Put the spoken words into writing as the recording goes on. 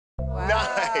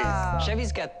Nice.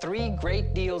 Chevy's got 3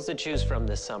 great deals to choose from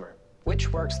this summer.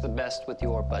 Which works the best with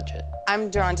your budget?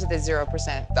 I'm drawn to the 0%.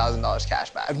 $1,000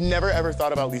 cash back. I've never, ever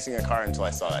thought about leasing a car until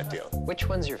I saw that deal. Which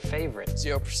one's your favorite?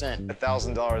 0%.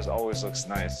 $1,000 always looks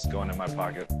nice going in my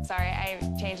pocket. Sorry, I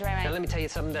changed my mind. Now, let me tell you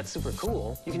something that's super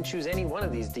cool. You can choose any one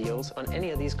of these deals on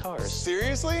any of these cars.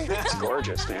 Seriously? It's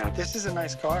gorgeous, man. This is a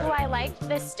nice car. Oh, I like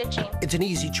this stitching. It's an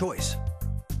easy choice.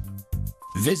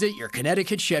 Visit your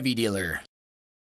Connecticut Chevy dealer.